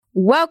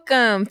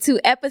Welcome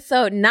to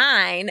episode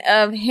 9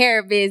 of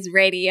Hair Biz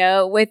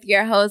Radio with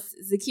your hosts,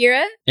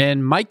 Zakira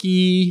and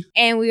Mikey.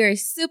 And we are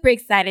super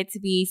excited to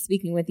be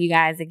speaking with you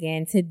guys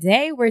again.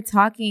 Today, we're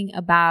talking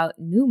about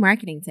new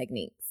marketing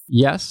techniques.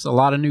 Yes, a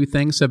lot of new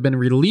things have been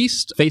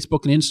released.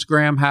 Facebook and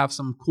Instagram have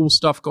some cool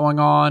stuff going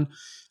on.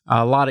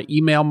 A lot of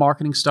email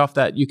marketing stuff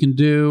that you can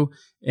do.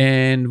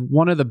 And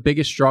one of the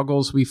biggest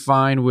struggles we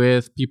find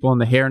with people in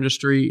the hair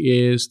industry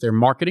is their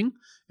marketing.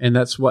 And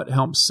that's what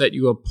helps set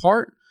you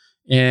apart.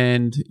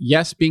 And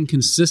yes, being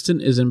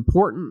consistent is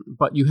important,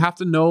 but you have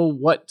to know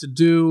what to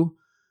do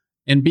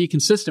and be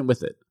consistent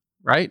with it,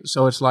 right?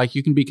 So it's like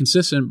you can be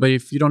consistent, but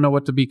if you don't know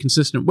what to be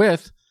consistent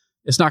with,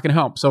 it's not going to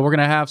help. So we're going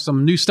to have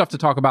some new stuff to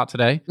talk about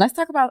today. Let's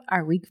talk about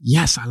our week.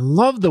 Yes, I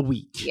love the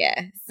week.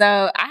 Yeah.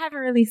 So I haven't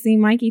really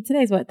seen Mikey.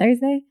 Today's what,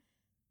 Thursday?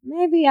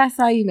 Maybe I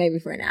saw you maybe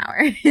for an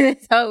hour.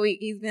 This whole week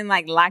he's been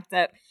like locked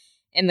up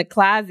in the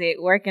closet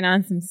working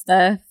on some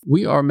stuff.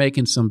 We are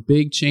making some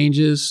big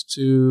changes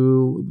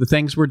to the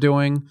things we're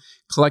doing,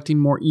 collecting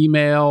more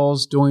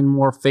emails, doing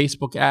more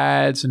Facebook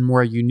ads and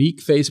more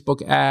unique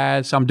Facebook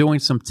ads. I'm doing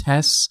some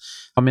tests.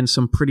 I'm in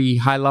some pretty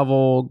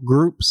high-level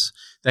groups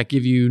that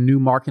give you new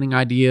marketing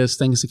ideas,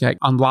 things that get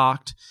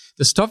unlocked.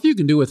 The stuff you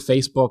can do with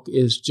Facebook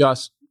is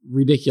just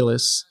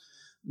ridiculous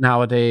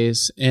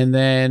nowadays. And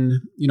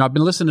then, I've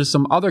been listening to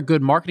some other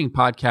good marketing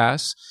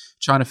podcasts,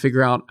 trying to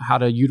figure out how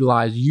to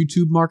utilize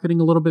YouTube marketing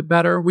a little bit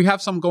better. We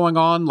have some going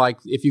on. Like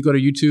if you go to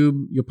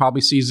YouTube, you'll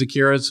probably see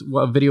Zakira's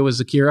video with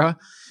Zakira,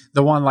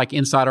 the one like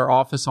inside our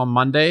office on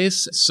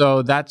Mondays.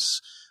 So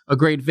that's a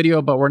great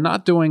video, but we're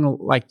not doing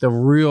like the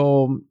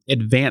real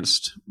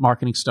advanced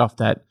marketing stuff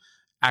that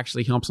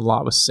actually helps a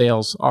lot with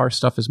sales. Our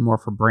stuff is more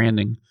for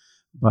branding.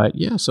 But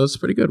yeah, so it's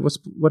pretty good.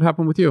 What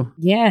happened with you?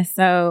 Yeah,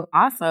 so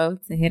also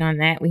to hit on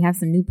that, we have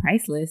some new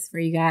price lists for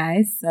you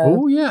guys.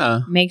 So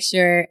make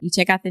sure you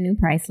check out the new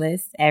price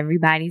list.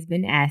 Everybody's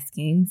been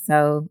asking.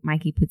 So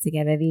Mikey put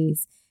together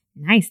these.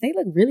 Nice. They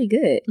look really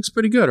good. Looks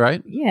pretty good,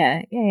 right?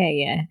 Yeah.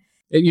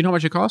 You know how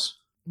much it costs?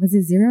 Was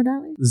it $0?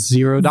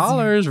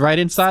 $0, right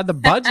inside the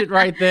budget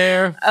right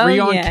there. Free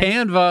on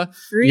Canva.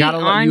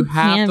 You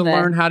have to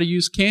learn how to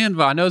use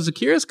Canva. I know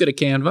Zakira's good at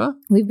Canva.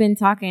 We've been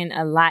talking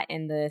a lot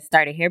in the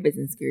Start a Hair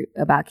Business group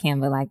about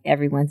Canva. Like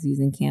everyone's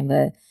using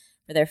Canva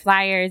for their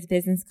flyers,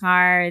 business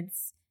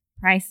cards,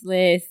 price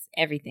lists,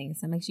 everything.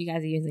 So make sure you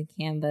guys are using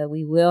Canva.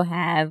 We will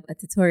have a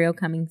tutorial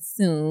coming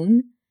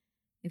soon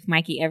if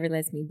Mikey ever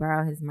lets me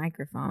borrow his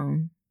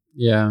microphone.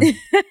 Yeah.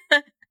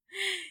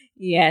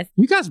 Yes.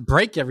 You guys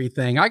break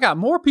everything. I got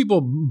more people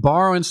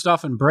borrowing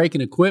stuff and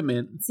breaking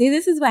equipment. See,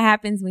 this is what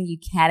happens when you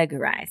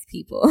categorize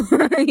people.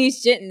 You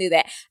shouldn't do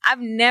that. I've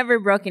never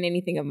broken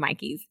anything of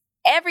Mikey's.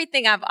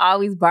 Everything I've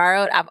always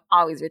borrowed, I've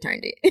always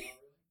returned it.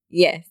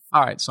 Yes.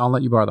 All right. So I'll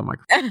let you borrow the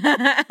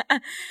microphone.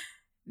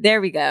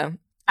 There we go.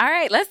 All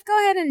right. Let's go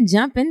ahead and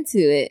jump into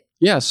it.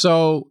 Yeah.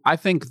 So I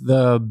think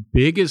the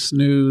biggest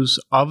news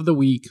of the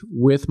week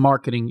with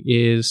marketing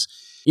is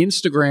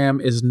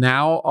Instagram is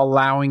now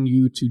allowing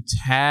you to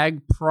tag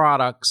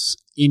products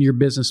in your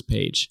business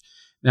page.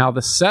 Now,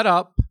 the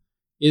setup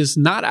is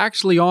not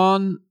actually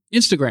on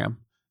Instagram.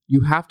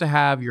 You have to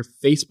have your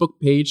Facebook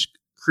page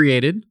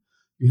created.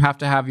 You have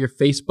to have your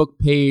Facebook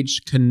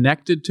page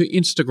connected to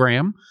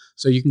Instagram.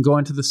 So you can go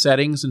into the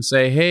settings and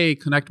say, hey,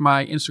 connect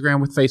my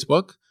Instagram with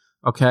Facebook.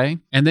 Okay.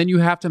 And then you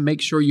have to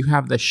make sure you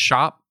have the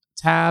shop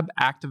tab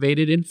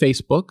activated in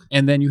Facebook.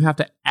 And then you have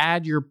to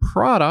add your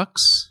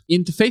products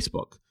into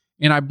Facebook.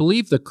 And I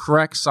believe the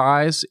correct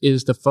size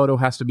is the photo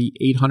has to be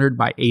 800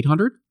 by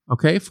 800,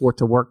 okay, for it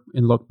to work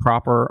and look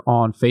proper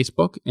on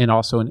Facebook and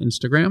also on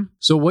Instagram.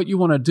 So what you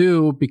want to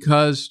do,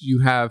 because you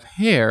have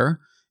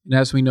hair, and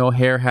as we know,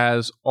 hair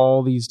has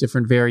all these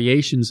different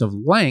variations of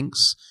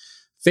lengths,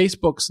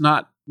 Facebook's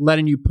not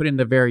letting you put in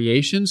the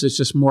variations. It's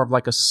just more of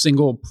like a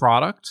single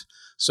product.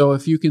 So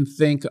if you can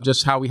think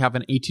just how we have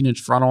an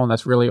 18-inch frontal, and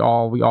that's really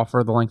all we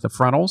offer, the length of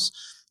frontals,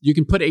 you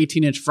can put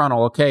 18-inch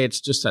frontal, okay,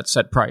 it's just that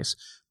set price.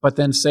 But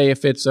then say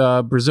if it's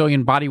a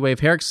Brazilian body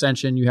wave hair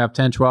extension, you have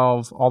 10,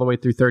 12, all the way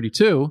through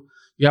 32,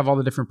 you have all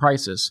the different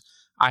prices.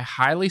 I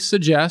highly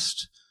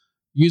suggest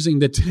using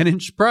the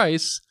 10-inch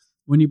price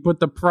when you put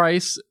the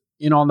price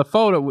in on the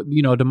photo,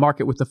 to mark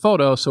it with the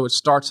photo so it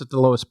starts at the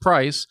lowest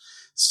price,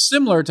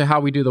 similar to how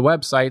we do the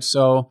website.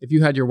 So if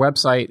you had your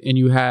website and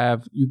you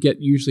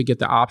usually get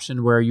the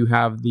option where you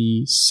have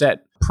the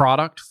set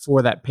product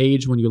for that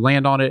page. When you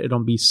land on it,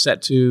 it'll be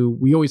set to,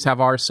 we always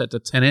have ours set to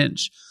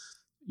 10-inch.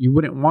 You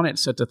wouldn't want it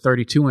set to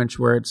 32-inch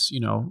where it's,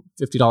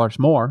 $50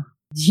 more.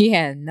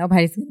 Yeah,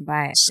 nobody's going to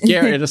buy it.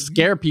 It'll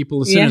scare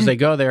people as soon as they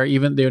go there.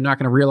 Even they're not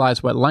going to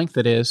realize what length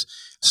it is.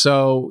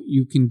 So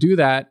you can do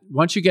that.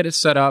 Once you get it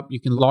set up,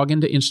 you can log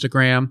into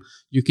Instagram.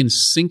 You can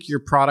sync your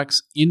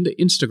products into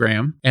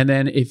Instagram. And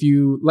then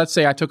let's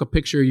say I took a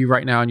picture of you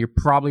right now and you're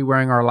probably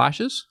wearing our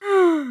lashes.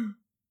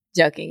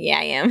 Joking. Yeah,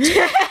 I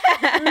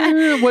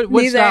am.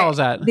 What style is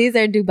that? These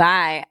are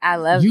Dubai. I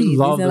love these.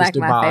 Love these are like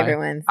Dubai. my favorite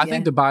ones. I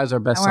think Dubai is our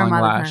best selling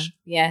lash.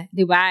 Yeah,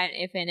 Dubai.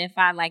 If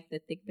I like the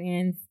thick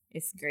bands,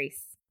 it's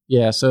Grace.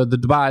 Yeah, so the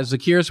Dubai,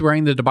 Zakira's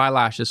wearing the Dubai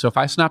lashes. So if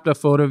I snapped a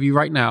photo of you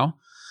right now,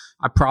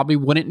 I probably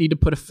wouldn't need to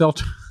put a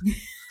filter.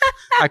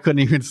 I couldn't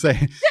even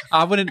say.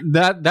 I wouldn't.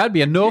 That'd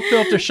be a no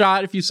filter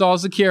shot if you saw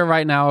Zakira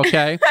right now.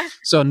 Okay,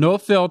 so no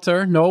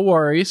filter, no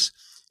worries.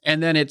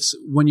 And then it's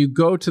when you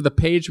go to the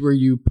page where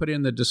you put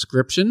in the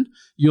description,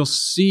 you'll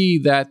see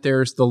that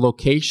there's the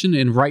location,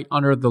 and right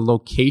under the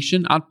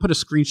location, I'll put a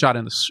screenshot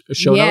in the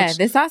show notes.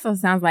 Yeah, this also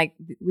sounds like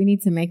we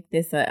need to make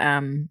this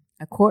a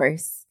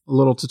course. A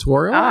little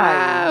tutorial,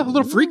 a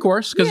little free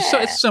course, because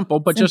it's simple,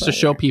 but just to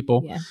show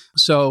people. Yeah.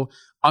 So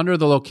under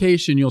the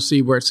location, you'll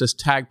see where it says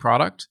tag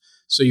product.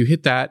 So you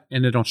hit that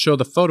and it'll show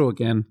the photo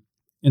again.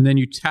 And then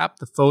you tap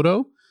the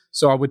photo.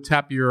 So I would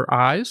tap your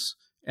eyes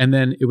and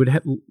then it would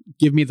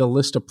give me the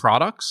list of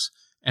products.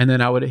 And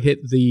then I would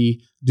hit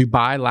the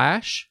Dubai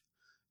lash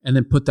and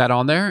then put that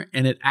on there.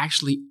 And it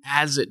actually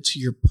adds it to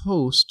your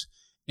post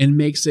and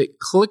makes it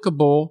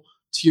clickable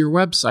to your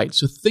website.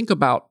 So think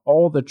about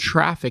all the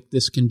traffic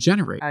this can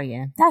generate. Oh,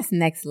 yeah. That's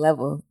next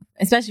level,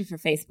 especially for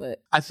Facebook.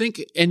 I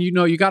think, and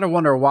you got to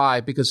wonder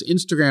why, because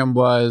Instagram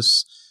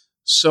was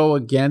so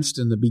against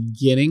in the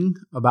beginning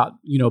about,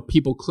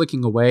 people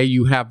clicking away.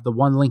 You have the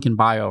one link in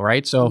bio,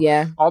 right? So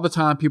all the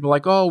time people are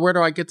like, oh, where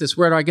do I get this?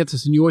 Where do I get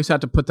this? And you always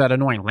have to put that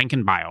annoying link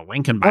in bio,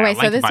 link in bio. Oh, wait,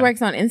 so this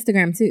works on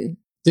Instagram too?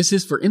 This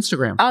is for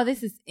Instagram. Oh,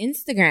 this is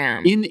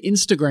Instagram. In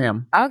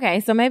Instagram. Okay,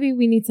 so maybe I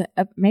need to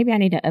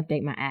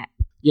update my app.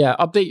 Yeah,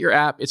 update your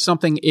app. It's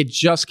something, it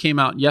just came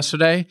out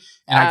yesterday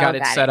and I got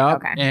it set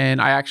up. Okay.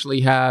 And I actually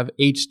have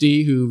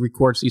HD who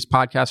records these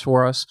podcasts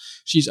for us.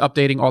 She's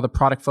updating all the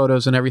product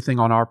photos and everything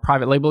on our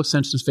Private Label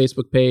Extensions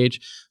Facebook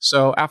page.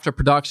 So after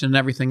production and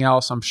everything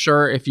else, I'm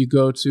sure if you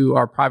go to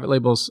our Private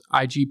Labels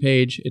IG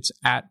page, it's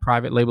at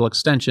Private Label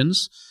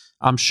Extensions.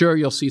 I'm sure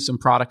you'll see some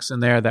products in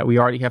there that we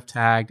already have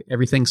tagged,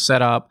 everything's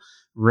set up,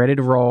 ready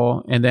to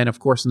roll. And then of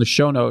course in the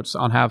show notes,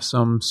 I'll have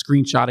some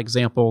screenshot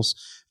examples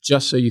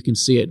just so you can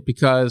see it.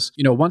 Because,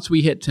 once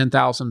we hit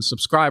 10,000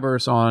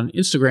 subscribers on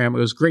Instagram, it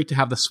was great to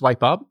have the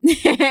swipe up.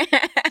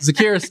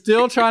 Zakira's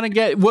still trying to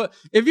get,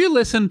 if you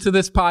listen to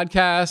this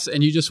podcast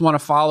and you just want to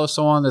follow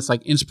someone that's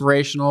like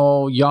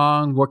inspirational,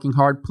 young, working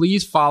hard,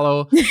 please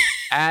follow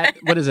at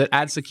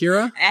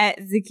Zakira? At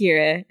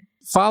Zakira.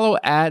 Follow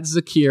at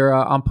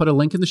Zakira. I'll put a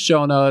link in the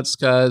show notes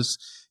because,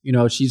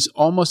 she's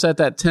almost at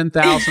that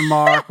 10,000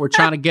 mark. We're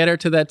trying to get her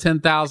to that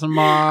 10,000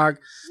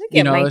 mark.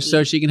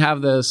 So she can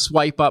have the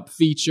swipe up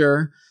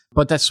feature,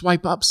 but that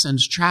swipe up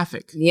sends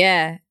traffic.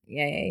 Yeah.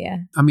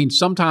 I mean,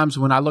 sometimes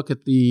when I look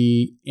at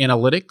the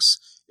analytics,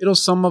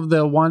 some of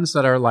the ones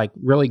that are like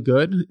really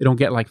good, it'll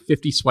get like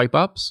 50 swipe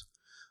ups.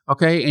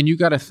 Okay. And you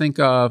got to think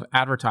of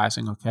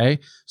advertising. Okay.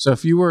 So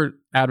if you were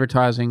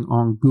advertising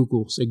on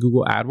Google, say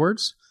Google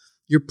AdWords,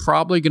 you're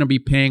probably going to be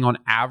paying on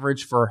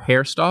average for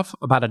hair stuff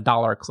about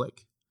 $1 a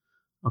click.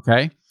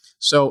 Okay.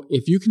 So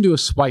if you can do a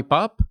swipe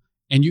up,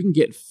 and you can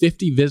get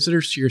 50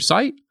 visitors to your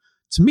site,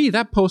 to me,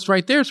 that post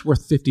right there is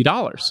worth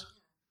 $50.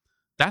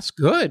 That's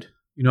good.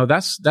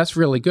 That's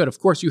really good. Of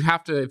course, you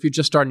have to, if you're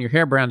just starting your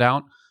hair brand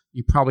out,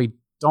 you probably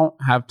don't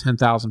have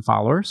 10,000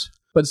 followers.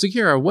 But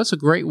Zakira, what's a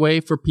great way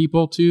for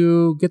people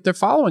to get their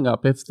following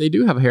up if they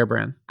do have a hair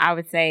brand? I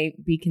would say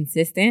be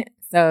consistent.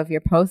 So if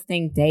you're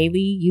posting daily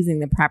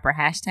using the proper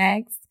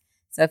hashtags,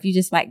 so if you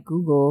just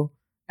Google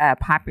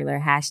popular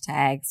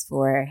hashtags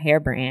for hair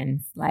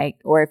brands,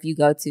 or if you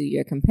go to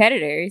your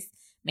competitors,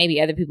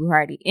 maybe other people who are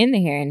already in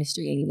the hair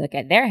industry and you look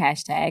at their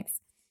hashtags,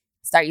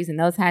 start using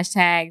those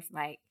hashtags,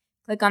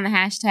 click on the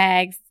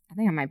hashtags. I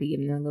think I might be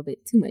giving them a little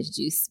bit too much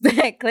juice,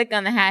 but click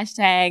on the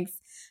hashtags,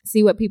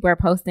 see what people are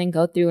posting,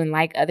 go through and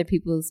like other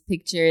people's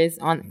pictures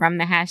from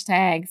the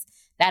hashtags.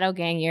 That'll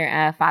gain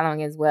your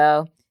following as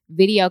well.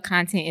 Video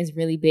content is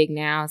really big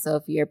now. So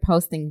if you're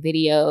posting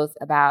videos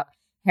about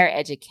hair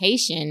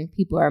education,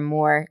 people are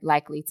more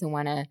likely to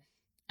want to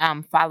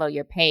follow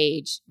your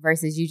page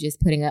versus you just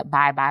putting up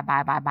buy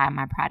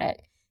my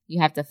product.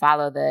 You have to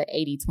follow the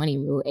 80-20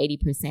 rule,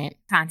 80%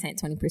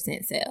 content,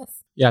 20%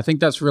 sales. Yeah, I think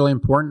that's really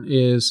important.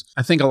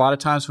 I think a lot of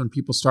times when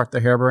people start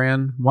their hair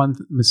brand, one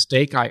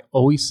mistake I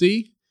always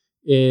see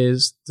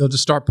is they'll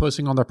just start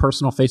posting on their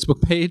personal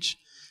Facebook page,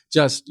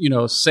 just,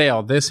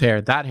 sale, this hair,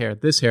 that hair,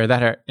 this hair,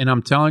 that hair. And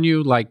I'm telling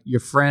you,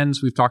 your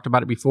friends, we've talked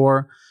about it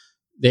before,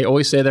 they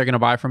always say they're going to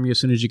buy from you as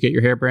soon as you get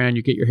your hair brand.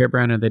 You get your hair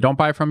brand and they don't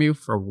buy from you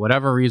for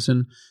whatever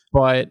reason.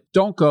 But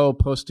don't go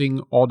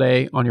posting all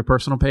day on your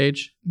personal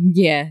page.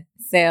 Yeah,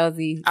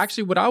 salesy.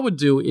 Actually, what I would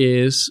do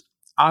is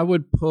I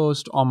would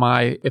post on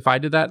if I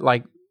did that,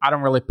 I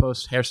don't really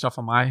post hair stuff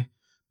on my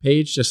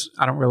page. It's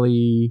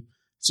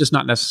just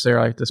not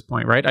necessary at this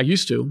point, right? I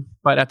used to,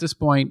 but at this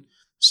point,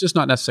 it's just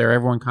not necessary.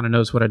 Everyone kind of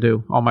knows what I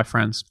do, all my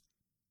friends.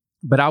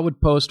 But I would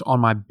post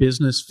on my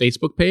business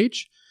Facebook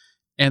page.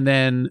 And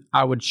then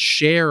I would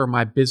share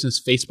my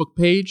business Facebook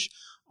page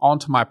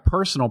onto my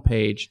personal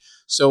page.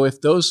 So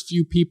if those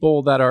few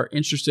people that are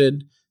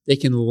interested, they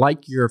can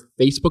like your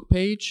Facebook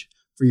page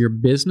for your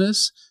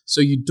business. So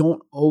you don't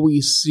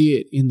always see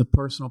it in the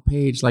personal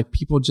page. Like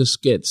people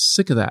just get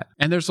sick of that.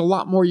 And there's a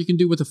lot more you can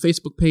do with a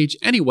Facebook page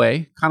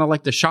anyway, kind of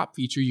like the shop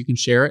feature. You can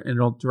share it and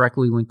it'll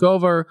directly link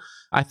over.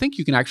 I think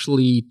you can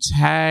actually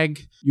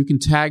tag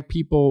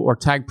people or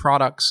tag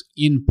products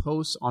in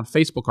posts on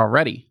Facebook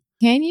already.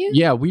 Can you?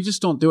 Yeah, we just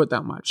don't do it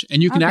that much.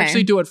 And you can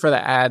actually do it for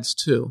the ads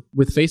too.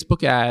 With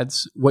Facebook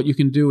ads, what you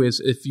can do is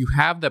if you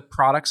have the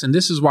products, and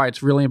this is why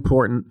it's really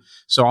important.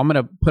 So I'm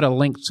going to put a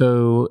link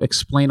to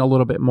explain a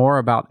little bit more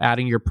about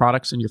adding your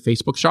products in your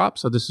Facebook shop.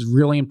 So this is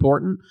really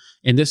important.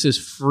 And this is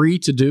free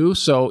to do.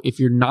 So if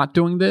you're not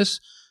doing this,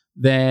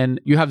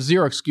 then you have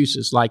zero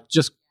excuses. Like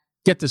just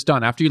get this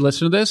done. After you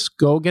listen to this,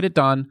 go get it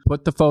done,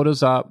 put the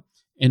photos up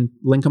and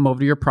link them over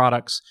to your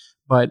products.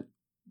 But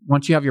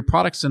once you have your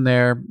products in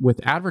there with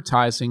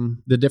advertising,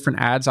 the different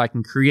ads I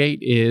can create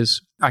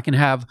is I can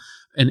have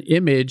an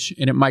image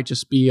and it might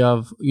just be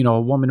of, a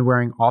woman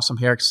wearing awesome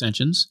hair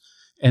extensions.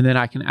 And then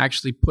I can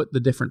actually put the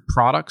different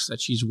products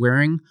that she's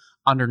wearing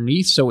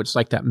underneath. So it's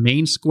like that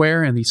main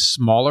square and these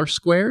smaller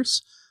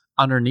squares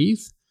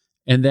underneath.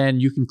 And then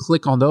you can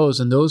click on those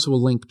and those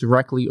will link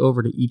directly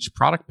over to each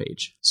product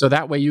page. So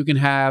that way you can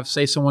have,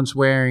 say someone's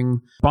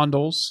wearing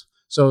bundles.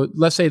 So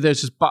let's say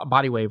there's this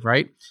body wave,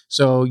 right?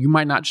 So you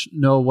might not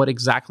know what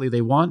exactly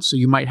they want. So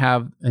you might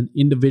have an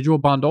individual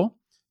bundle.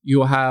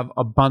 You'll have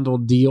a bundle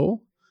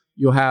deal.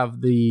 You'll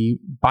have the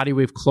body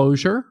wave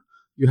closure.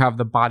 You have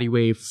the body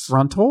wave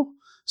frontal.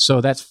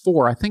 So that's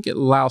 4. I think it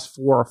allows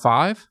 4 or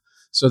 5.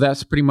 So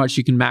that's pretty much,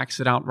 you can max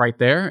it out right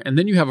there. And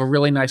then you have a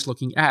really nice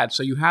looking ad.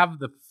 So you have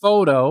the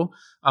photo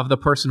of the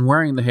person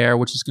wearing the hair,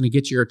 which is going to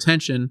get your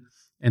attention.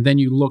 And then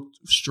you look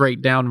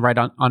straight down right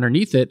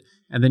underneath it.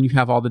 And then you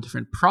have all the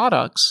different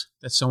products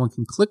that someone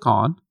can click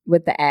on.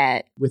 With the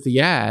ad. With the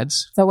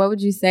ads. So what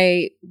would you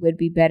say would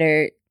be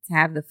better to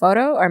have the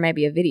photo or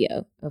maybe a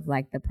video of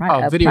like the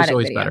product? Oh, video is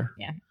always better.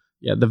 Yeah.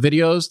 Yeah, the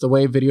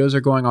way videos are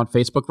going on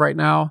Facebook right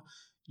now,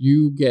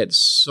 you get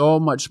so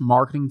much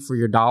marketing for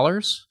your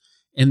dollars.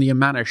 And the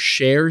amount of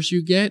shares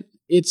you get,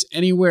 it's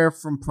anywhere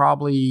from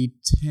probably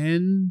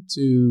 10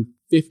 to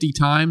 50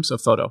 times a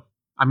photo.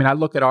 I mean, I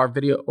look at our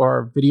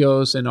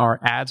videos and our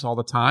ads all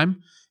the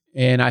time.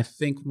 And I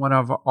think one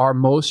of our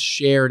most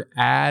shared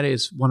ad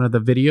is one of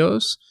the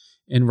videos.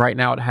 And right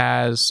now it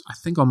has, I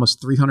think, almost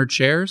 300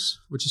 shares,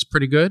 which is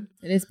pretty good.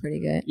 It is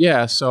pretty good.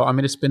 Yeah. So, I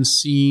mean, it's been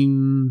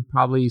seen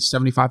probably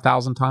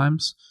 75,000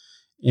 times.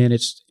 And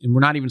we're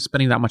not even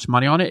spending that much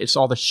money on it. It's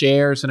all the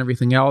shares and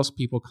everything else.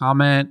 People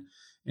comment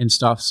and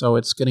stuff. So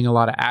it's getting a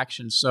lot of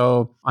action.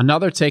 So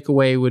another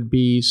takeaway would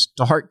be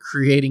start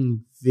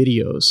creating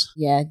videos.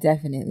 Yeah,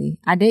 definitely.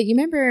 I did. You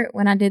remember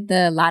when I did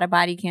the Lotta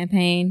Body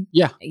campaign?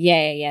 Yeah.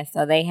 Yeah.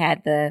 So they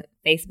had the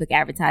Facebook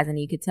advertising.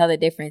 You could tell the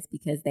difference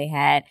because they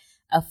had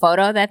a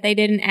photo that they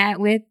did an ad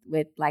with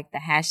like the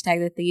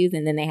hashtag that they use.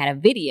 And then they had a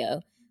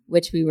video,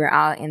 which we were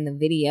all in the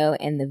video.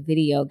 And the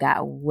video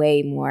got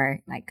way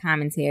more like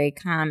commentary,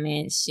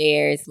 comments,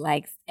 shares,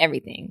 likes,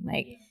 everything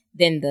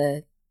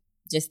than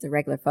just the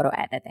regular photo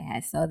ad that they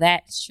had. So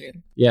that's true.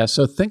 Yeah.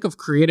 So think of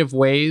creative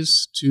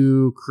ways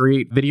to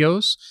create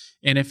videos.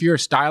 And if you're a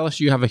stylist,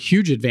 you have a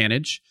huge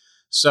advantage.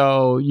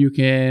 So you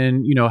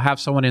can, have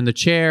someone in the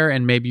chair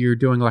and maybe you're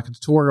doing like a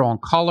tutorial on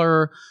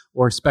color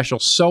or a special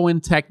sewing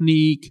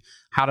technique,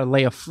 how to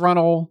lay a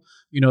frontal.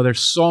 There's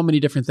so many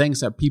different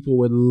things that people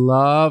would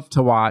love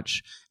to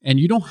watch.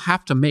 And you don't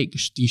have to make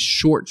these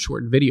short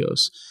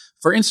videos.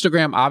 For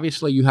Instagram,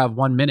 obviously you have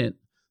 1 minute,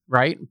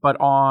 right? But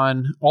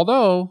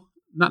although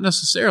not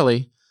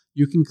necessarily,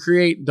 you can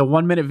create the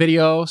 1 minute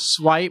video,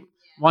 swipe,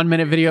 1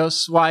 minute video,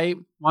 swipe,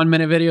 1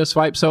 minute video,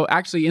 swipe. So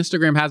actually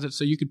Instagram has it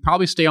so you could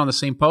probably stay on the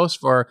same post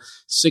for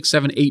 6,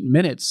 7, 8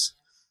 minutes,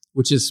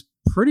 which is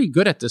pretty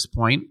good at this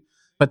point.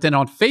 But then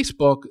on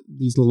Facebook,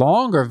 these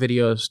longer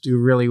videos do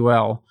really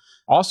well.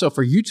 Also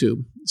for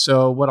YouTube.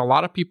 So what a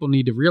lot of people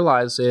need to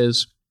realize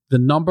is the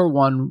number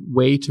one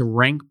way to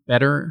rank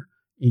better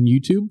in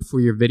YouTube for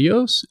your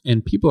videos,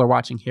 and people are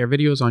watching hair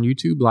videos on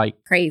YouTube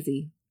like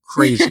crazy.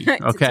 Okay.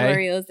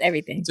 Tutorials,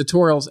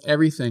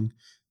 everything.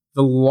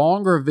 The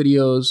longer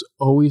videos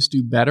always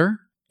do better,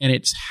 and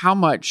it's how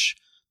much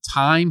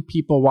time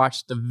people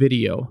watch the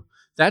video.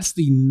 That's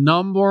the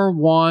number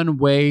one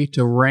way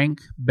to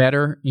rank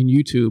better in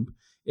YouTube,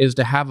 is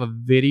to have a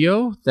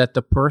video that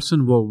the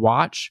person will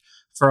watch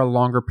for a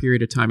longer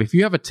period of time. If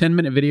you have a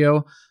 10-minute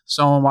video,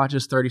 someone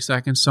watches 30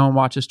 seconds, someone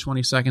watches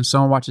 20 seconds,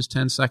 someone watches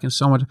 10 seconds,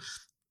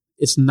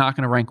 it's not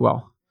going to rank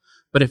well.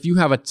 But if you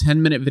have a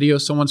 10-minute video,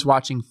 someone's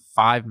watching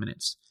 5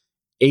 minutes,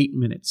 8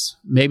 minutes,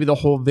 maybe the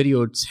whole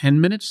video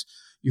 10 minutes,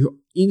 you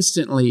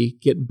instantly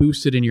get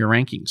boosted in your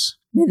rankings.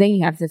 But then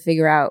you have to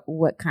figure out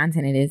what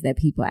content it is that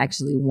people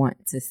actually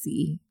want to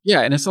see.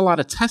 Yeah, and it's a lot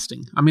of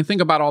testing. I mean,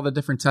 think about all the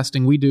different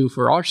testing we do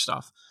for our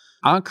stuff.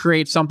 I'll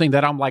create something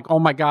that I'm like, oh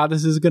my God,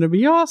 this is going to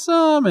be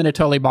awesome, and it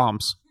totally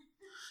bombs.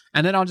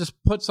 And then I'll just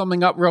put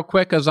something up real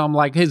quick as I'm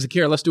like, hey,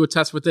 Zakir, let's do a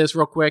test with this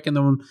real quick. And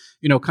then,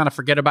 kind of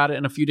forget about it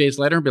in a few days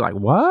later and be like,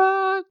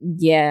 what?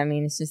 Yeah, I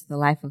mean, it's just the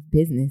life of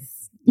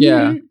business.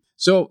 Yeah.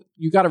 So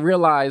you got to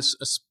realize,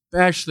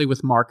 especially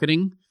with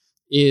marketing,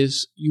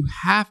 is you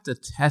have to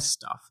test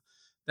stuff.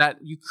 That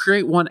you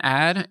create one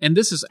ad, and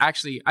this is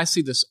actually, I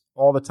see this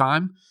all the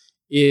time,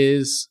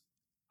 is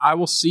I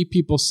will see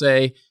people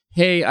say,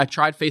 hey, I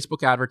tried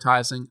Facebook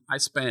advertising. I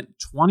spent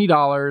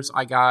 $20.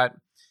 I got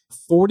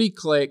 40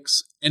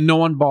 clicks and no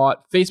one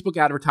bought. Facebook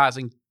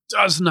advertising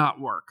does not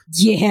work.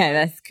 Yeah,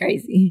 that's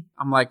crazy.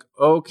 I'm like,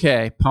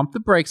 okay, pump the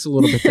brakes a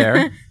little bit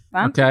there.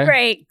 Pump the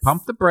brakes.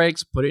 Pump the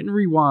brakes, put it in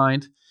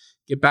rewind,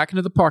 get back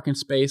into the parking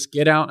space,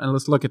 get out, and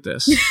let's look at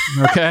this.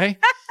 Okay?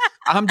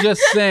 I'm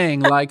just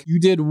saying, like, you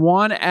did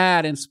one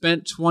ad and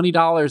spent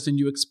 $20 and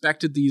you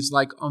expected these,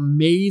 like,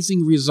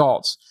 amazing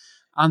results.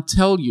 I'll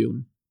tell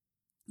you,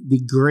 the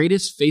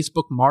greatest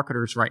Facebook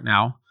marketers right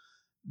now,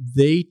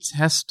 they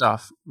test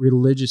stuff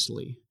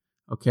religiously,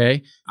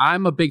 okay?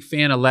 I'm a big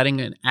fan of letting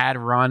an ad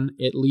run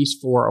at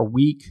least for a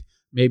week,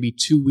 maybe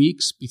 2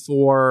 weeks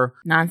before...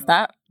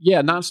 Nonstop?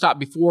 Yeah, nonstop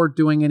before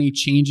doing any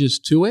changes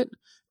to it.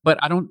 But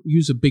I don't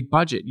use a big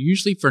budget.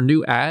 Usually for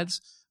new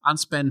ads, I'd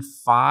spend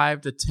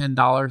 $5 to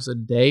 $10 a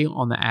day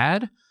on the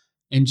ad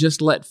and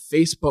just let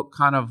Facebook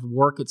kind of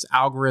work its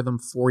algorithm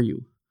for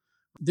you.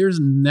 There's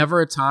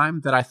never a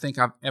time that I think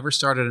I've ever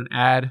started an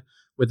ad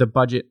with a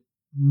budget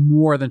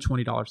more than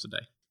 $20 a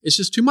day. It's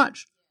just too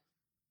much.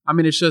 I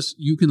mean, it's just,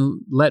 you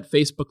can let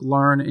Facebook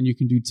learn and you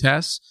can do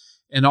tests.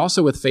 And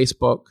also with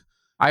Facebook,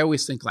 I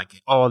always think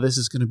like, oh, this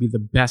is going to be the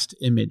best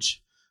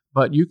image.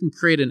 But you can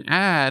create an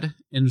ad,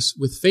 and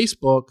with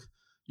Facebook,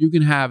 you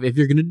can have, if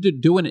you're going to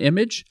do an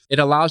image, it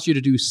allows you to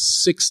do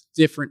 6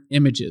 different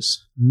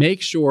images.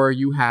 Make sure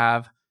you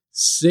have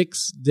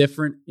 6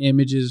 different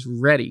images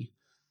ready.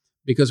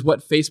 Because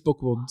what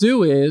Facebook will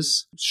do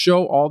is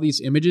show all these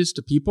images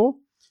to people,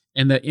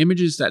 and the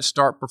images that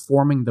start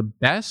performing the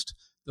best,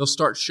 they'll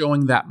start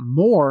showing that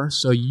more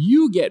so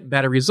you get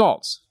better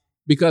results.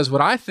 Because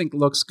what I think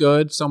looks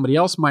good, somebody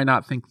else might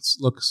not think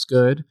looks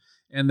good,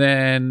 and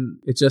then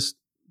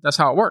that's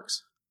how it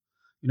works.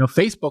 You know,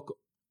 Facebook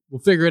will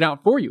figure it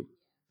out for you.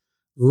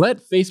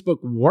 Let Facebook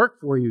work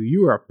for you.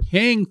 You are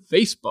paying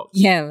Facebook.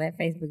 Yeah, let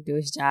Facebook do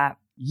its job.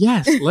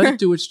 Yes, let it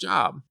do its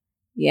job.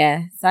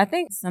 Yeah. So I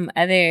think some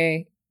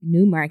other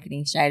new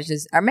marketing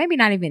strategies, or maybe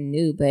not even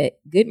new, but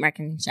good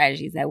marketing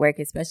strategies that work,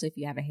 especially if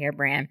you have a hair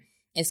brand,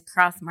 is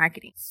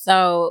cross-marketing.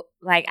 So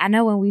like, I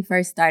know when we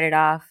first started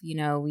off, you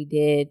know, we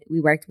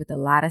worked with a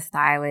lot of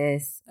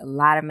stylists, a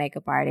lot of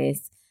makeup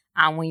artists.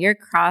 When you're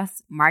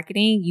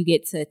cross-marketing, you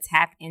get to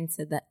tap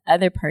into the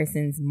other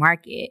person's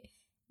market,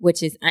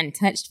 which is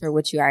untouched for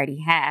what you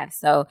already have.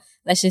 So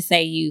let's just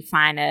say you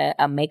find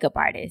a makeup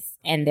artist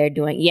and they're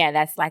doing,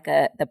 that's like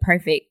the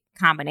perfect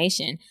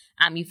combination.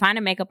 You find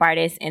a makeup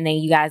artist and then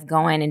you guys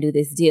go in and do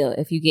this deal.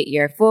 If you get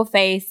your full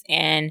face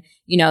and,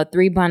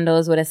 3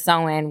 bundles with a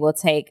sew-in, will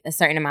take a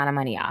certain amount of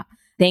money off.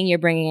 Then you're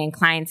bringing in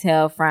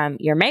clientele from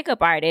your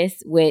makeup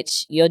artist,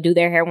 which you'll do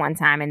their hair one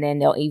time and then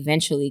they'll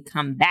eventually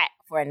come back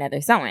for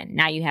another sew-in.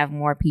 Now you have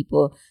more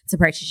people to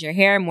purchase your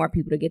hair, more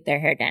people to get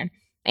their hair done.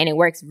 And it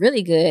works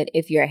really good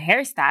if you're a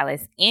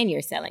hairstylist and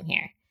you're selling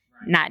hair,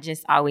 not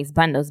just always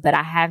bundles. But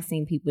I have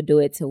seen people do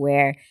it to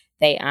where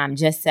they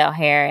just sell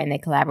hair and they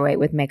collaborate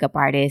with makeup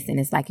artists. And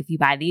it's like, if you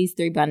buy these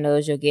 3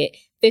 bundles, you'll get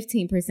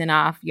 15%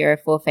 off your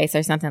full face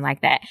or something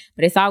like that.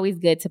 But it's always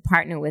good to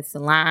partner with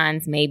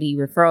salons, maybe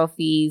referral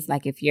fees.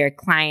 Like if your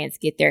clients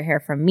get their hair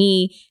from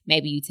me,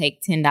 maybe you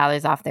take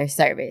 $10 off their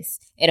service.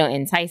 It'll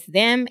entice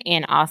them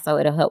and also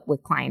it'll help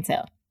with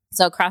clientele.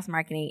 So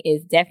cross-marketing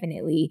is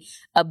definitely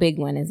a big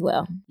one as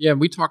well. Yeah,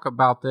 we talk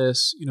about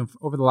this,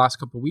 over the last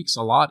couple of weeks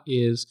a lot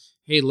is,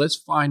 hey, let's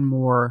find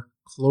more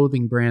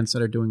clothing brands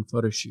that are doing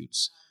photo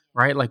shoots,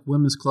 right? Like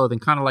women's clothing,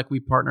 kind of like we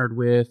partnered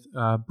with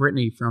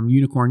Brittany from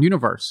Unicorn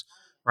Universe,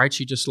 right?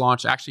 She just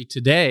launched, actually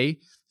today,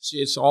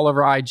 it's all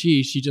over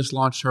IG. She just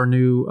launched her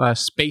new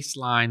space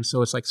line.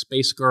 So it's like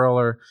Space Girl,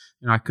 or,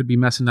 I could be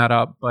messing that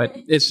up, but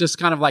it's just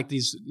kind of like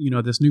these,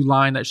 this new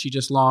line that she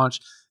just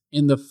launched.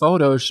 In the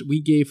photos,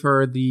 we gave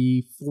her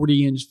the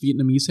 40-inch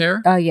Vietnamese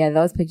hair. Oh, yeah.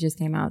 Those pictures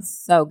came out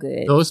so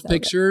good. Those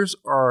pictures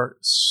are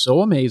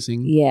so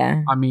amazing.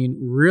 Yeah. I mean,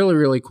 really,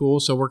 really cool.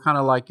 So we're kind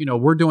of like,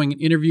 we're doing an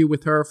interview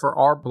with her for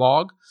our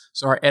blog.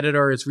 So our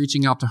editor is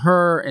reaching out to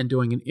her and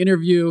doing an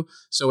interview.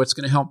 So it's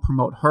going to help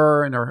promote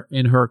her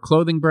and her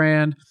clothing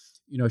brand.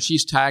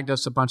 She's tagged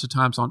us a bunch of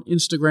times on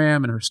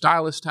Instagram, and her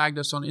stylist tagged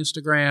us on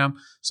Instagram.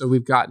 So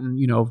we've gotten,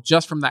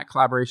 just from that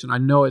collaboration, I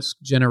know it's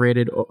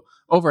generated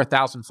over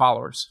 1,000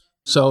 followers.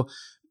 So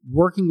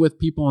working with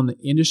people in the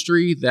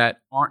industry that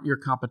aren't your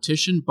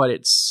competition, but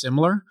it's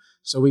similar.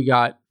 So we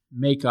got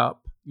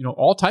makeup,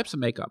 all types of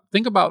makeup.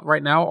 Think about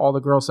right now, all the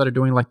girls that are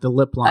doing like the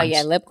lip lines. Oh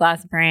yeah, lip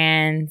gloss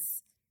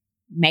brands,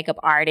 makeup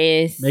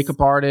artists.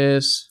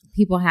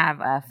 People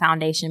have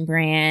foundation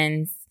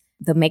brands,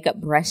 the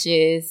makeup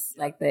brushes,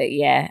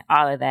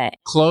 all of that.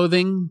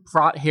 Clothing,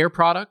 hair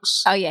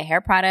products. Oh yeah, hair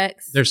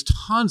products. There's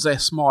tons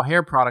of small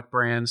hair product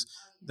brands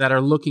that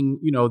are looking,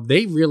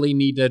 they really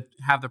need to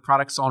have the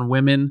products on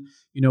women,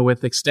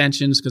 with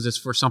extensions because it's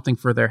for something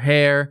for their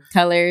hair.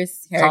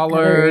 Colors. Hair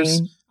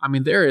coloring. I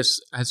mean,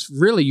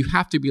 you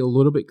have to be a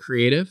little bit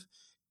creative.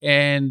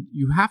 And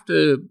you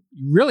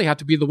really have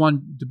to be the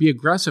one to be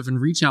aggressive and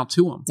reach out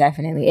to them.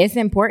 Definitely. It's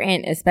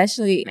important,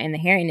 especially in the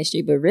hair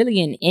industry, but really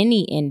in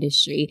any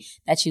industry,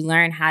 that you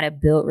learn how to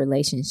build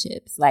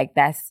relationships. Like,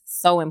 that's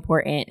so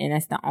important. And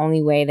that's the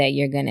only way that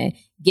you're going to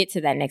get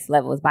to that next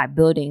level, is by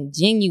building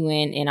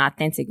genuine and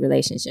authentic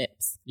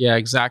relationships. Yeah,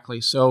 exactly.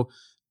 So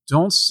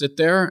don't sit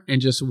there and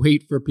just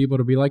wait for people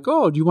to be like,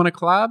 oh, do you want to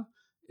collab?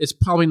 It's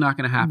probably not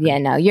going to happen. Yeah,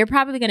 no, you're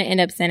probably going to end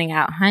up sending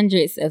out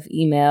hundreds of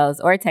emails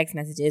or text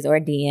messages or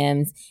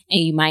DMs,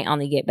 and you might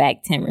only get back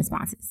 10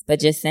 responses. But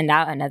just send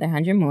out another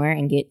 100 more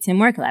and get 10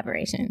 more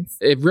collaborations.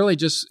 It really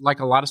just, like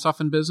a lot of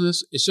stuff in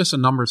business, it's just a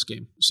numbers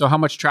game. So how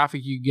much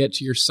traffic you get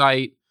to your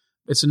site,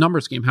 it's a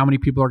numbers game. How many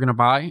people are going to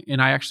buy?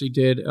 And I actually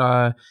did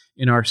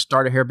in our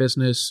Start a Hair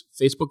Business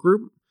Facebook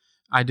group,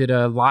 I did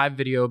a live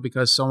video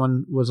because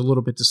someone was a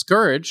little bit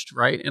discouraged,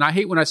 right? And I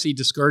hate when I see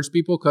discouraged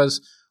people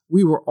because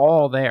we were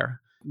all there.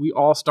 We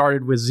all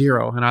started with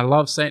zero. And I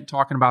love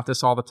talking about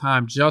this all the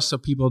time, just so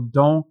people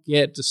don't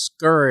get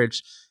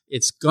discouraged.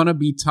 It's going to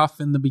be tough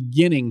in the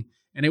beginning.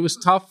 And it was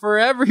tough for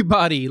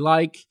everybody.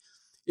 Like,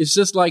 it's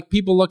just like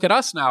people look at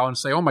us now and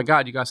say, oh my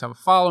God, you guys have a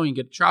following,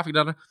 get traffic.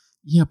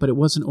 Yeah, but it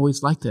wasn't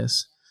always like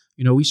this.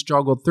 We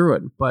struggled through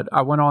it. But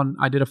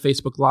I did a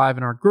Facebook Live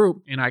in our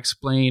group, and I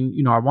explained,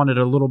 I wanted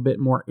a little bit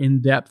more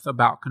in-depth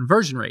about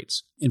conversion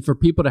rates. And for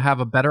people to have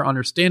a better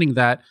understanding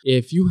that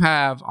if you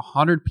have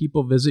 100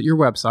 people visit your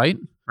website,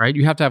 right,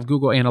 you have to have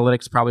Google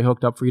Analytics probably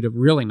hooked up for you to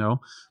really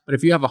know. But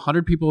if you have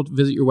 100 people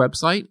visit your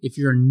website, if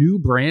you're a new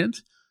brand,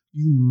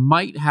 you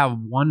might have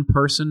one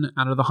person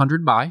out of the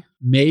 100 buy,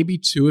 maybe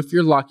two if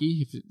you're lucky,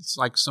 if it's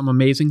like some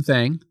amazing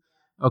thing.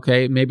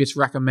 Okay, maybe it's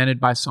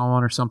recommended by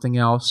someone or something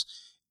else.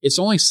 It's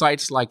only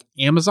sites like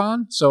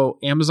Amazon. So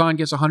Amazon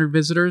gets 100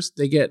 visitors.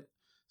 They get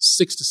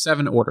 6 to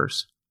 7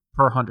 orders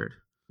per 100,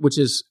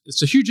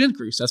 it's a huge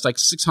increase. That's like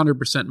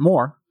 600%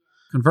 more.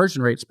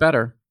 Conversion rate's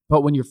better.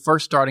 But when you're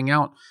first starting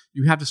out,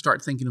 you have to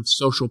start thinking of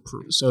social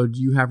proof. So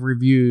do you have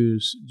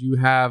reviews? Do you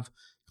have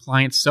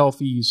client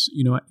selfies,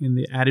 in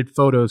the added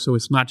photos? So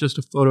it's not just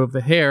a photo of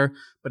the hair,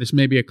 but it's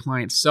maybe a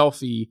client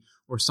selfie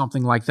or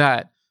something like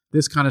that.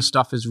 This kind of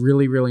stuff is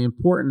really, really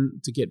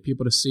important to get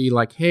people to see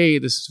like, hey,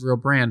 this is a real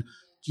brand.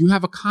 Do you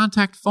have a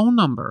contact phone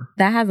number?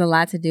 That has a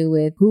lot to do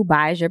with who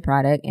buys your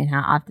product and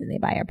how often they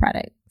buy your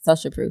product.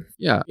 Social proof.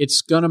 Yeah,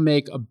 it's going to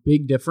make a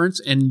big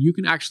difference. And you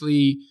can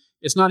actually,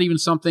 it's not even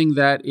something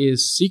that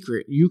is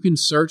secret. You can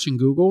search in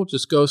Google,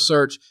 just go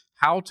search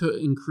how to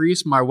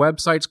increase my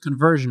website's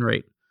conversion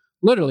rate.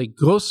 Literally,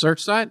 go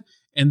search that,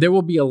 and there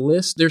will be a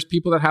list. There's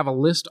people that have a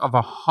list of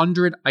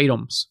 100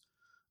 items.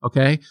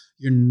 Okay?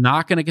 You're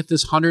not going to get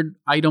this 100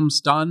 items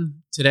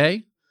done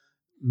today.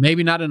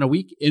 Maybe not in a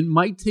week. It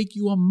might take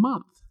you a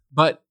month.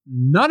 But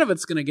none of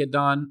it's going to get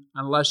done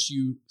unless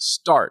you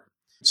start.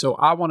 So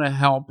I want to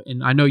help,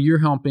 and I know you're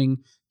helping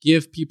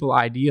give people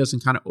ideas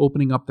and kind of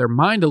opening up their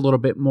mind a little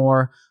bit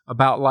more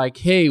about like,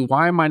 hey,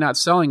 why am I not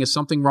selling? Is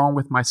something wrong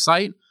with my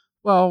site?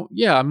 Well,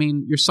 yeah,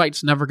 your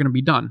site's never going to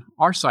be done.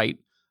 Our site,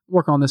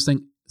 work on this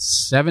thing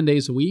 7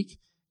 days a week,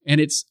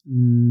 and it's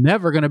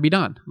never going to be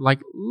done. Like,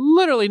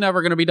 literally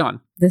never going to be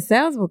done. The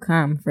sales will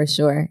come for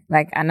sure.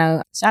 Like, I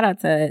know, shout out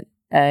to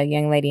a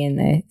young lady in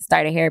the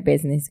Start a Hair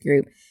Business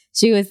group.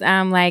 She was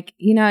like,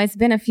 it's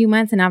been a few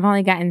months and I've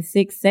only gotten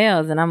 6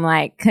 sales. And I'm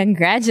like,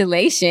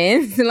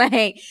 congratulations.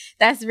 Like,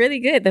 that's really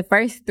good. The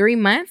first 3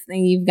 months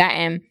and you've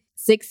gotten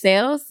 6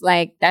 sales,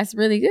 like, that's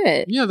really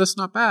good. Yeah, that's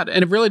not bad.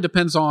 And it really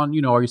depends on,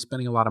 are you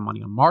spending a lot of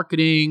money on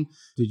marketing?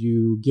 Did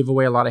you give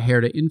away a lot of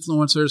hair to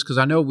influencers? Because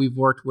I know we've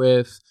worked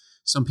with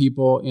some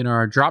people in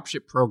our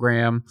dropship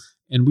program,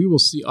 and we will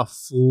see a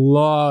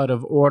flood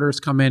of orders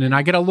come in. And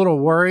I get a little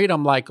worried.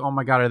 I'm like, oh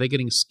my God, are they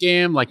getting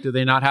scammed? Like, do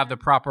they not have the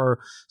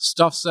proper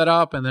stuff set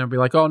up? And then I'll be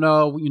like, oh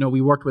no,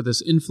 we worked with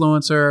this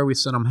influencer. We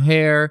sent them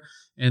hair.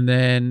 And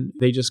then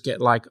they just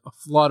get like a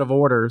flood of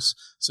orders.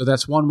 So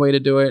that's one way to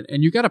do it.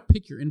 And you got to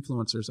pick your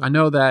influencers. I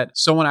know that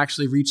someone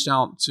actually reached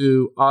out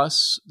to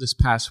us this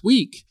past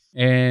week,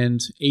 and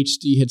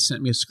HD had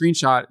sent me a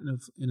screenshot,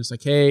 and it's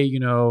like, hey,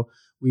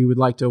 we would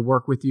like to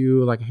work with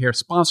you, like a hair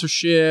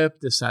sponsorship,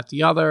 this, that,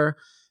 the other.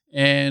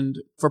 And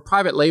for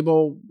private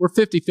label, we're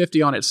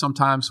 50-50 on it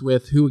sometimes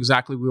with who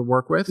exactly we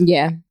work with.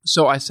 Yeah.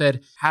 So I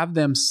said, have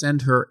them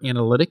send her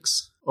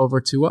analytics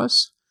over to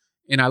us.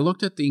 And I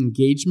looked at the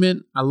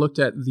engagement. I looked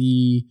at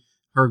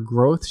her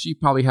growth. She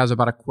probably has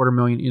about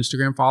 250,000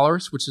 Instagram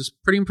followers, which is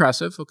pretty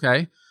impressive.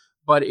 Okay.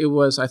 But it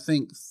was, I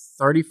think,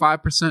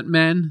 35%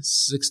 men,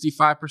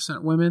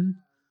 65% women.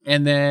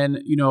 And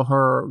then,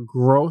 her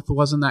growth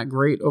wasn't that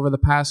great over the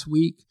past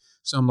week.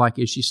 So I'm like,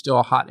 is she still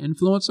a hot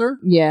influencer?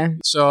 Yeah.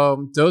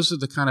 So those are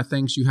the kind of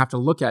things you have to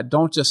look at.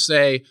 Don't just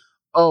say,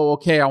 oh,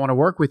 okay, I want to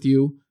work with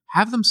you.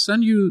 Have them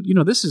send you,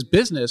 this is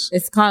business.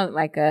 It's called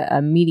like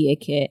a media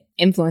kit,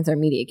 influencer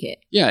media kit.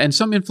 Yeah. And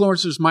some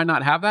influencers might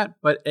not have that,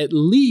 but at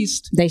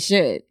least they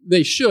should,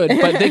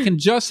 but they can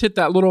just hit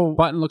that little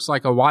button, looks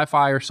like a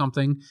Wi-Fi or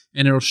something,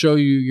 and it'll show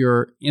you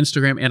your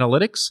Instagram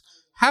analytics.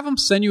 have them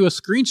send you a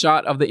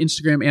screenshot of the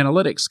Instagram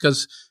analytics.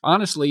 Because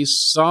honestly,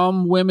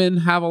 some women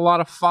have a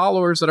lot of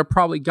followers that are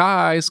probably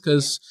guys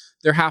because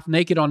they're half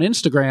naked on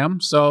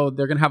Instagram. So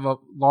they're going to have a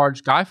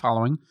large guy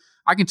following.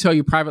 I can tell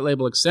you Private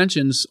Label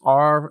Extensions,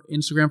 our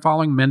Instagram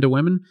following, men to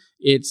women,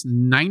 it's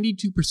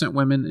 92%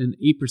 women and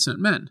 8%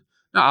 men.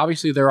 Now,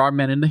 obviously, there are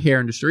men in the hair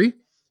industry,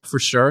 for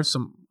sure.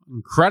 Some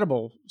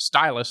incredible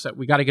stylists that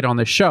we got to get on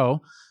this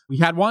show. We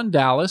had one,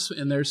 Dallas,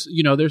 and there's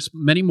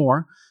many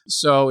more.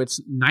 So it's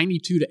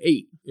 92 to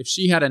 8. If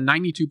she had a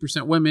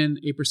 92% women,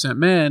 8%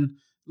 men,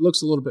 it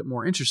looks a little bit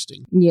more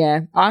interesting.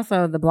 Yeah.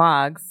 Also, the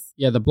blogs.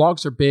 Yeah, the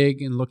blogs are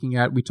big and looking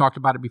at, we talked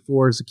about it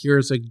before,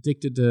 Zakira's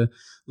addicted to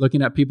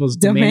looking at people's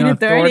domain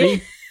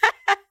authority.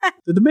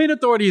 The domain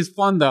authority is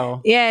fun,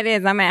 though. Yeah, it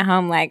is. I'm at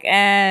home like,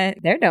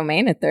 their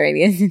domain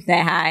authority isn't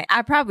that high.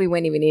 I probably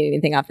wouldn't even need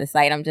anything off the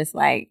site. I'm just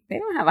like, they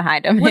don't have a high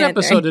domain authority. What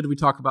episode did we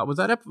talk about? Was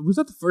that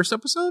the first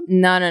episode?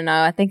 No.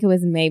 I think it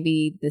was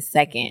maybe the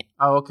second.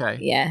 Oh, okay.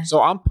 Yeah. So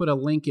I'll put a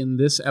link in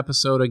this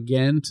episode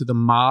again to the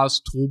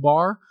Moz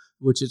toolbar,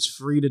 which is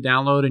free to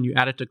download, and you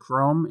add it to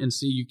Chrome and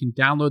see you can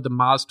download the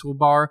Moz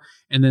toolbar.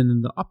 And then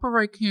in the upper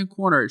right-hand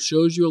corner, it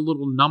shows you a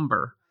little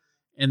number.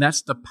 And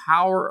that's the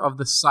power of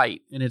the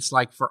site. And it's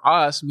like for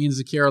us, me and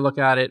Zakira look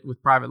at it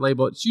with Private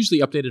Label. It's usually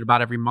updated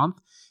about every month.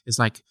 It's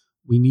like,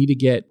 we need to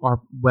get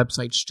our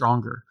website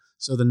stronger.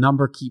 So the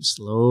number keeps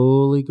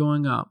slowly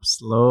going up.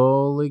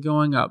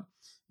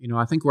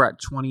 I think we're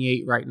at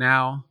 28 right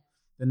now.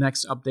 The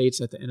next update's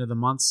at the end of the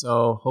month.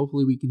 So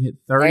hopefully we can hit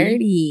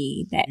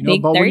 30. That big 30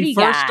 but when you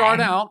first guy. start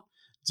out,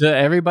 to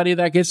everybody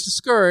that gets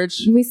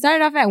discouraged. We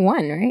started off at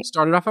 1, right?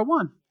 Started off at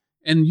 1.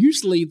 And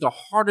usually the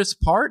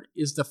hardest part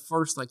is the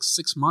first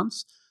 6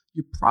 months.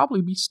 You'd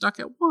probably be stuck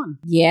at 1.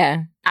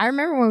 Yeah. I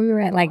remember when we were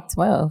at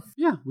 12.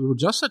 Yeah, we were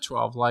just at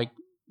 12,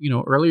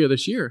 earlier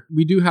this year.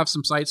 We do have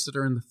some sites that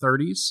are in the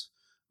 30s.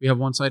 We have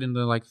one site in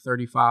the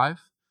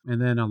 35.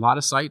 And then a lot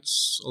of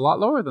sites a lot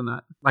lower than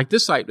that. Like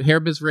this site,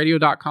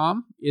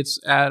 hairbizradio.com, it's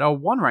at a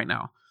 1 right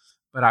now.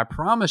 But I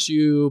promise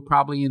you,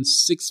 probably in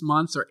 6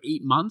 months or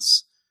 8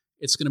 months,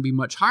 it's going to be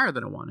much higher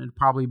than a 1. It'd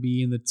probably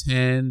be in the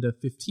 10 to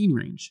 15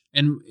 range.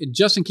 And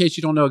just in case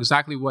you don't know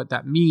exactly what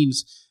that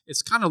means,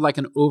 it's kind of like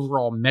an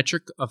overall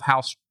metric of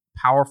how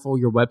powerful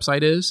your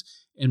website is.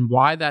 And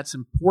why that's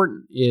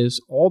important is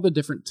all the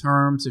different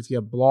terms, if you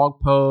have blog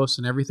posts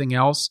and everything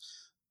else,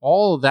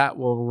 all of that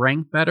will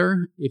rank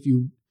better if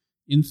you,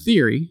 in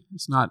theory,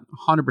 it's not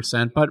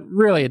 100%, but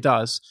really it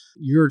does.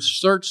 Your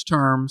search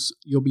terms,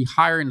 you'll be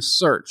higher in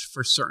search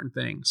for certain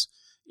things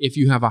if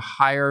you have a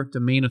higher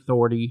domain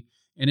authority.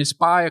 And it's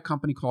by a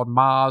company called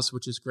Moz,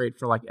 which is great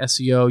for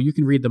SEO. You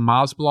can read the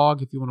Moz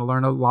blog if you want to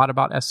learn a lot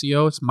about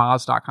SEO. It's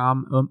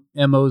moz.com,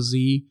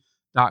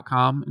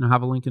 MOZ.com. And I'll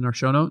have a link in our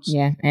show notes.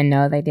 Yeah. And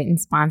no, they didn't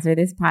sponsor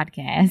this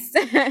podcast.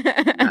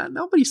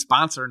 Nobody's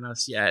sponsoring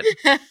us yet.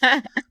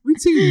 We're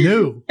too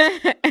new.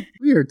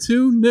 We are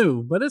too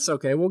new, but it's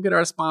okay. We'll get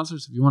our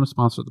sponsors. If you want to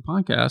sponsor the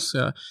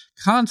podcast,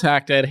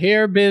 contact at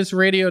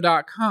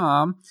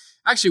hairbizradio.com.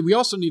 Actually, we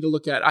also need to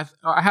look at,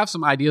 I have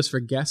some ideas for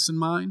guests in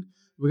mind.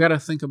 We got to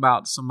think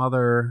about some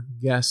other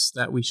guests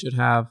that we should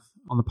have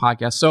on the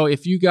podcast. So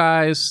if you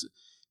guys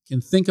can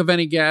think of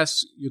any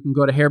guests, you can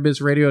go to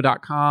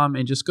hairbizradio.com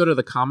and just go to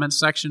the comments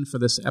section for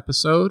this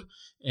episode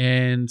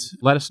and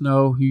let us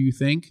know who you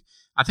think.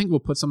 I think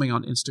we'll put something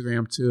on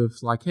Instagram too.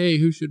 If hey,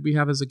 who should we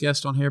have as a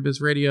guest on Hair Biz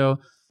Radio?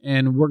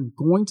 And we're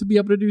going to be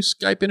able to do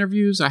Skype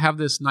interviews. I have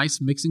this nice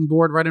mixing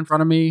board right in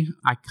front of me.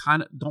 I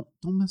kind of don't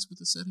mess with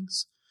the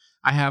settings.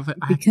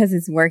 Because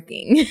it's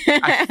working.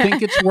 I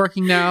think it's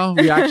working now.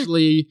 We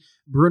actually,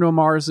 Bruno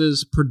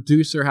Mars's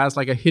producer has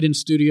a hidden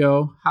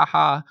studio.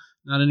 Haha,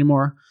 not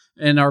anymore.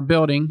 In our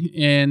building.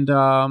 And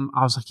I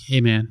was like,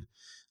 hey man,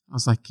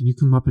 can you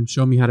come up and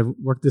show me how to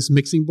work this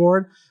mixing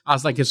board? I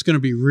was like, it's going to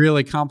be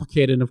really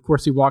complicated. And of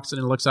course he walks in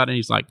and looks at it and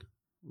he's like,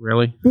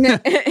 really?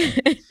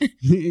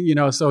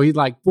 So he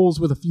fools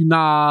with a few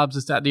knobs,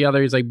 this, that, and the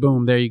other. He's like,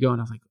 boom, there you go.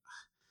 And I was like,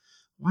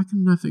 why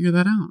couldn't I figure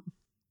that out?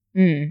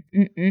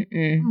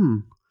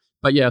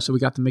 But yeah, so we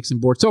got the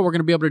mixing board. So we're going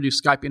to be able to do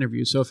Skype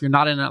interviews. So if you're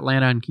not in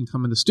Atlanta and can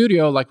come in the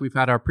studio like we've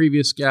had our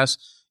previous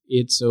guests,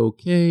 it's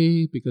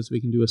okay because we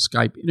can do a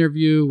Skype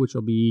interview, which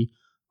will be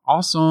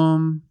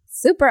awesome.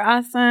 Super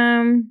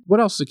awesome.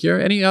 What else,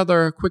 Zakira? Any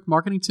other quick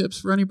marketing tips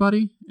for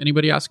anybody?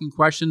 Anybody asking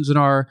questions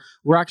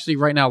we're actually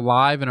right now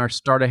live in our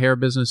Start a Hair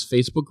Business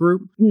Facebook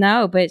group.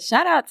 No, but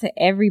shout out to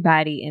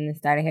everybody in the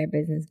Start a Hair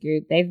Business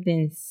group. They've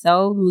been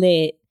so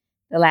lit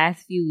the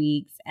last few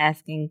weeks,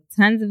 asking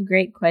tons of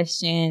great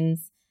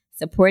questions,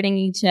 supporting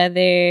each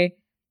other,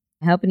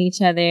 helping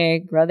each other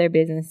grow their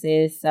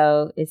businesses.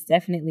 So it's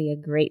definitely a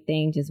great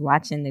thing just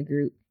watching the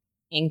group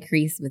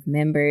increase with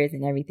members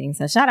and everything.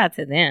 So shout out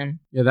to them.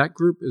 Yeah, that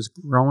group is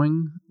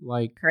growing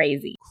like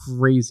crazy.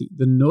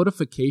 The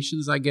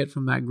notifications I get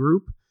from that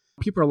group,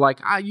 people are like,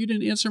 you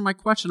didn't answer my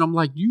question. I'm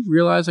like, you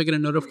realize I get a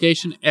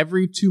notification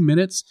every 2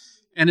 minutes?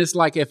 And it's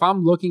like, if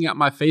I'm looking at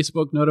my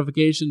Facebook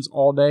notifications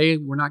all day,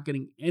 we're not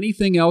getting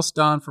anything else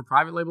done for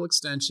Private Label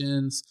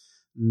Extensions.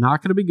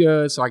 Not going to be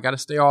good. So I got to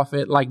stay off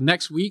it.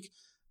 Next week,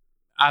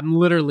 I'm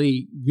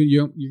literally,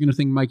 you're going to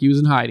think Mikey was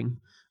in hiding.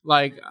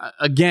 Like,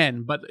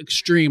 again, but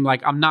extreme.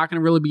 Like, I'm not going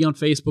to really be on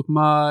Facebook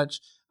much.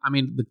 I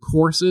mean, the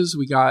courses,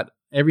 we got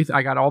everything.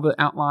 I got all the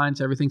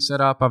outlines, everything set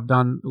up. I've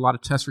done a lot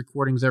of test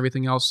recordings,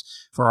 everything else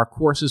for our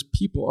courses.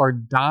 People are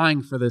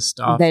dying for this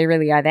stuff. They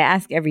really are. They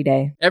ask every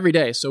day. Every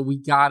day. So we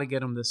got to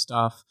get them this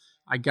stuff.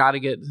 I got to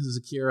get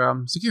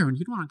Zakira. Zakira,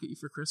 you know what I'll get you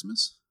for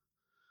Christmas?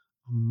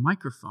 A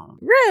microphone.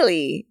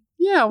 Really?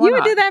 Yeah, why you would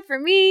not? do that for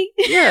me?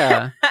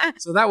 Yeah.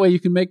 So that way you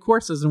can make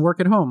courses and work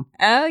at home.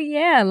 Oh,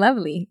 yeah.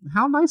 Lovely.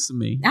 How nice of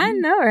me. I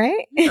know,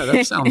 right? Yeah,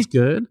 that sounds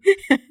good.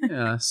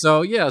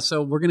 So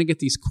we're going to get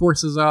these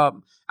courses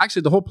up.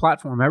 Actually, the whole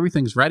platform,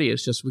 everything's ready.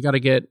 It's just we got to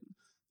get,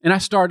 and I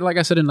started, like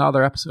I said in the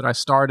other episode, I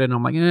started and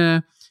I'm like,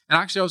 And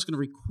actually I was going to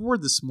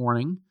record this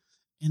morning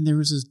and there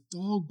was this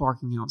dog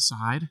barking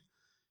outside.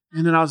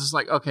 And then I was just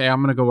like, okay,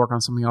 I'm going to go work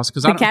on something else.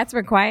 Because the cats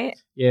were quiet?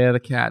 Yeah, the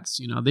cats,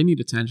 they need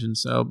attention.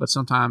 So, but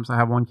sometimes I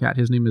have one cat.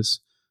 His name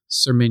is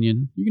Sir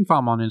Minion. You can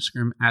follow him on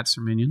Instagram at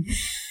Sir Minion.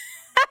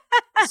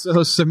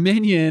 So Sir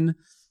Minion,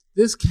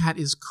 this cat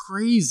is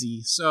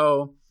crazy.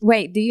 So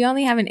wait, do you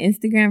only have an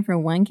Instagram for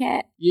one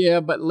cat? Yeah,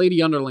 but Lady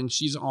Underling,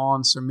 she's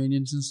on Sir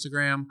Minion's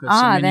Instagram.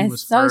 Oh,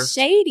 that's so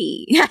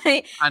shady.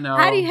 I know.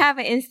 How do you have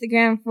an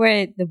Instagram for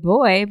the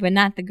boy but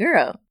not the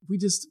girl? We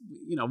just,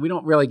 we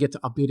don't really get to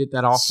update it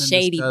that often.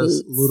 Shady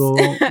boots.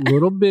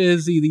 Little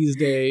busy these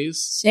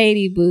days.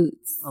 Shady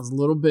boots. I was a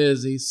little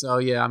busy. So,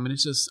 yeah, I mean,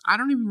 it's just, I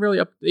don't even really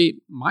update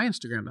my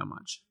Instagram that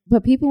much.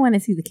 But people want to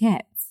see the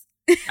cats.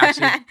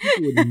 Actually,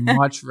 people would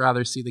much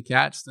rather see the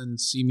cats than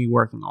see me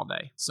working all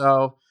day.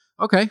 So,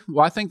 okay.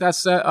 Well, I think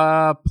that's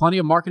plenty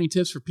of marketing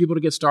tips for people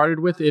to get started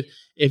with.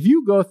 If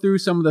you go through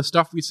some of the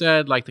stuff we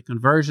said, like the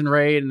conversion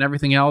rate and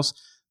everything else,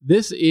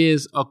 this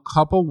is a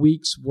couple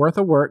weeks worth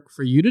of work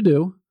for you to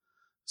do.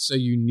 So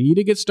you need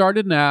to get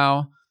started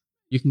now.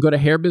 You can go to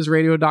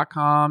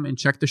hairbizradio.com and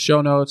check the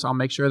show notes. I'll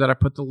make sure that I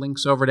put the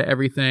links over to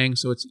everything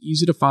so it's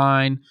easy to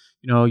find.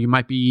 You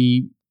might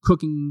be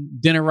cooking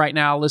dinner right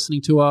now,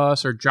 listening to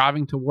us, or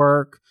driving to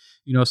work,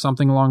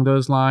 something along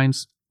those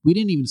lines. We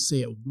didn't even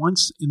say it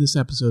once in this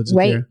episode. Zakira.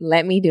 Wait,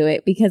 let me do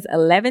it. Because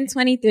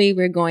 11/23,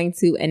 we're going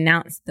to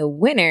announce the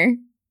winner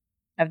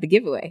of the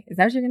giveaway. Is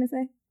that what you're going to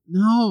say?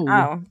 No.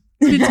 Oh.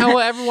 You tell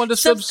everyone to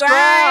subscribe.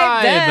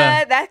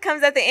 Duh, that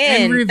comes at the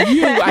end. And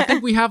review. I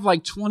think we have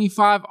like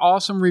 25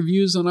 awesome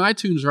reviews on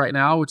iTunes right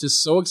now, which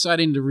is so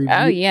exciting to review.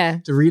 Oh, yeah.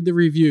 To read the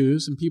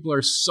reviews. And people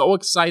are so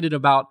excited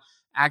about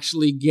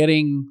actually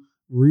getting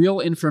real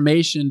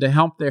information to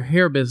help their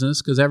hair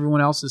business because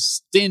everyone else is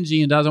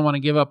stingy and doesn't want to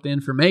give up the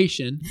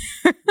information.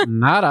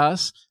 Not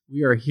us.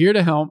 We are here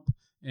to help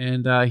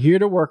and here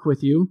to work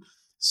with you.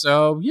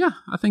 So, yeah,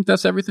 I think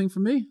that's everything for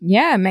me.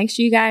 Yeah, make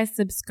sure you guys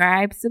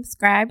subscribe.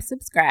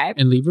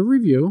 And leave a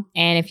review.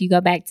 And if you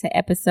go back to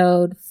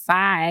episode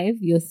 5,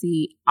 you'll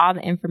see all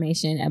the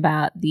information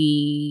about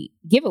the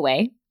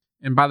giveaway.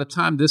 And by the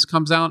time this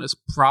comes out, it's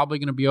probably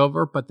going to be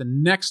over. But the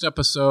next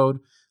episode,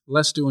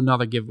 let's do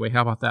another giveaway.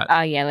 How about that?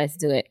 Oh, yeah, let's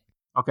do it.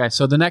 Okay,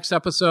 so the next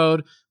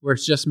episode, where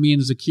it's just me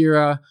and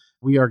Zakira,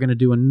 we are going to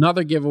do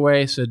another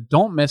giveaway, so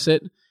don't miss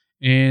it.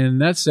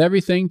 And that's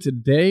everything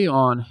today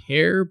on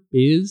Hair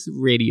Biz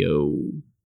Radio.